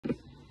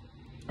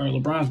or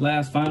LeBron's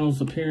last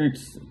finals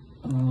appearance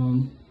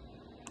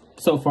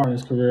so far in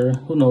his career.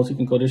 Who knows? He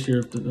can go this year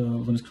if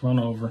when his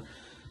corona over.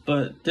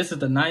 But this is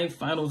the 9th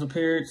finals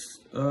appearance.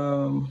 3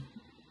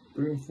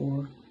 and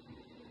 4,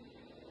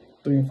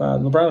 3 and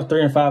 5. LeBron was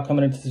 3 and 5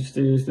 coming into the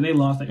series. Then they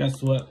lost. They got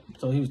swept.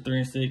 So he was 3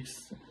 and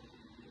 6.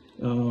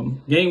 Game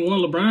 1,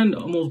 LeBron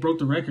almost broke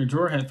the record.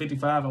 Jordan had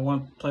 55 in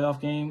one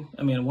playoff game.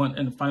 I mean, one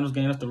in the finals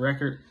game. That's the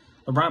record.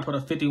 LeBron put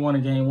up 51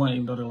 in game 1,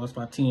 even though they lost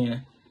by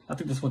 10. I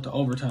think this went to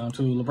overtime,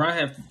 too. LeBron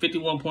had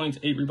 51 points,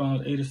 8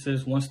 rebounds, 8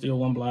 assists, 1 steal,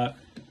 1 block.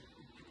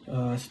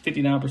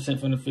 59%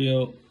 from the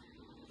field.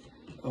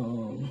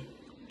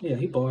 Yeah,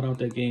 he balled out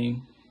that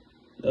game.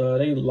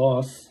 They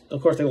lost.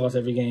 Of course, they lost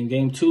every game.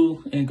 Game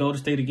 2 in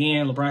Golden State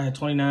again. LeBron had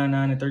 29,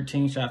 9, and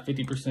 13, shot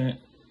 50%.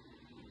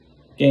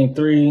 Game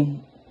 3,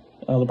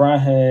 LeBron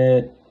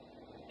had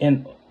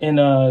in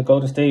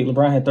Golden State.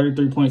 LeBron had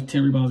 33 points,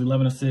 10 rebounds,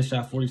 11 assists,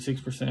 shot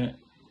 46%.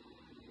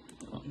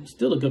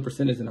 Still a good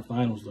percentage in the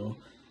finals, though.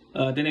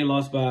 Then they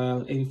lost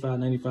by 85,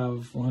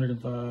 95,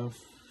 105.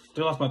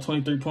 They lost by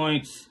 23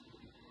 points.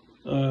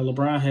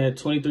 LeBron had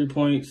 23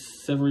 points,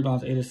 7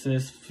 rebounds, 8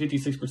 assists,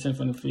 56%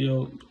 from the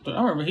field. But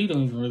I remember he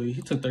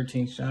took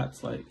 13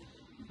 shots. Like,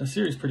 the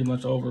series pretty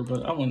much over,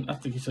 but I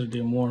think he should have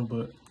did more.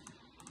 But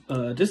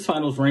this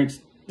finals ranks,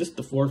 this is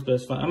the 4th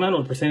best final. I mean, I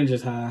know the percentage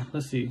is high.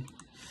 Let's see.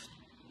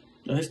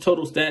 His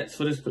total stats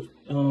for this,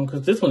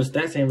 because this one, the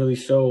stats ain't really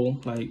show,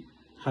 like,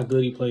 how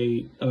good he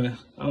played. I mean,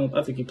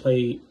 I think he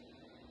played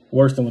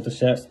worse than what the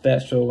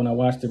stats show when I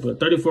watched it. But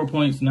 34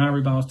 points, 9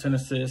 rebounds, 10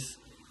 assists,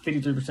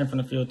 53% from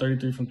the field,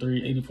 33 from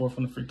 3, 84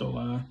 from the free throw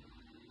line.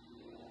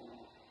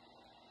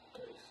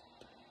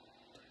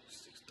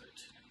 36,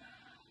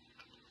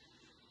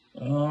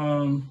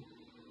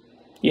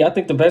 yeah, I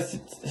think the best.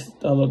 This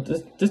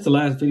is the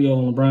last video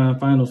on LeBron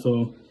finals,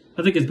 so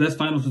I think his best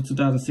finals was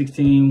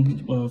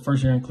 2016,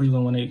 first year in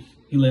Cleveland when he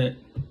led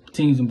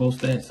teams in both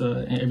stats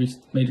in every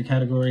major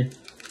category.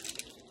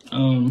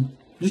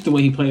 Just the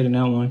way he played in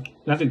that one.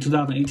 And I think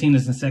 2018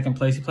 is in 2nd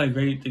place. He played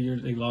great the year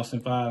they lost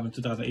in 5 in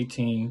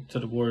 2018 to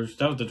the Warriors.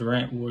 That was the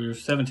Durant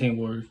Warriors, 17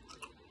 Warriors.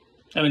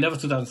 I mean, that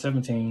was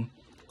 2017.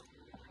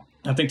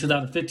 I think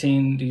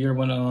 2015, the year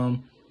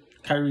when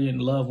Kyrie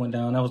and Love went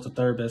down, that was the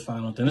 3rd best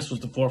final. Then this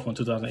was the 4th one,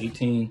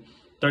 2018.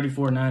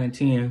 34, 9, and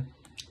 10.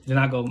 Then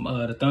I go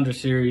the Thunder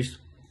series.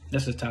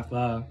 That's his top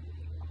 5.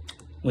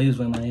 When he was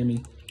with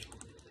Miami.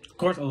 Of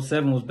course,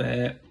 07 was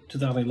bad.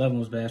 2011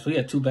 was bad. So he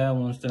had 2 bad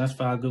ones. Then that's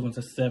 5 good ones.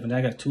 That's 7. Then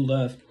I got 2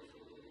 left.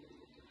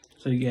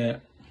 So you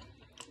got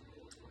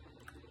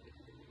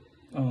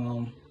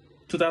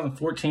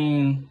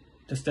 2014.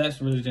 The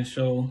stats really didn't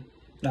show.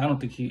 I don't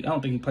think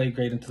he played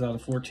great in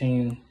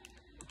 2014.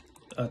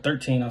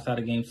 13 outside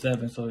of Game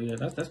 7. So yeah,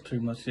 that's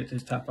pretty much it.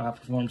 His top 5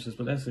 performances.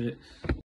 But that's it.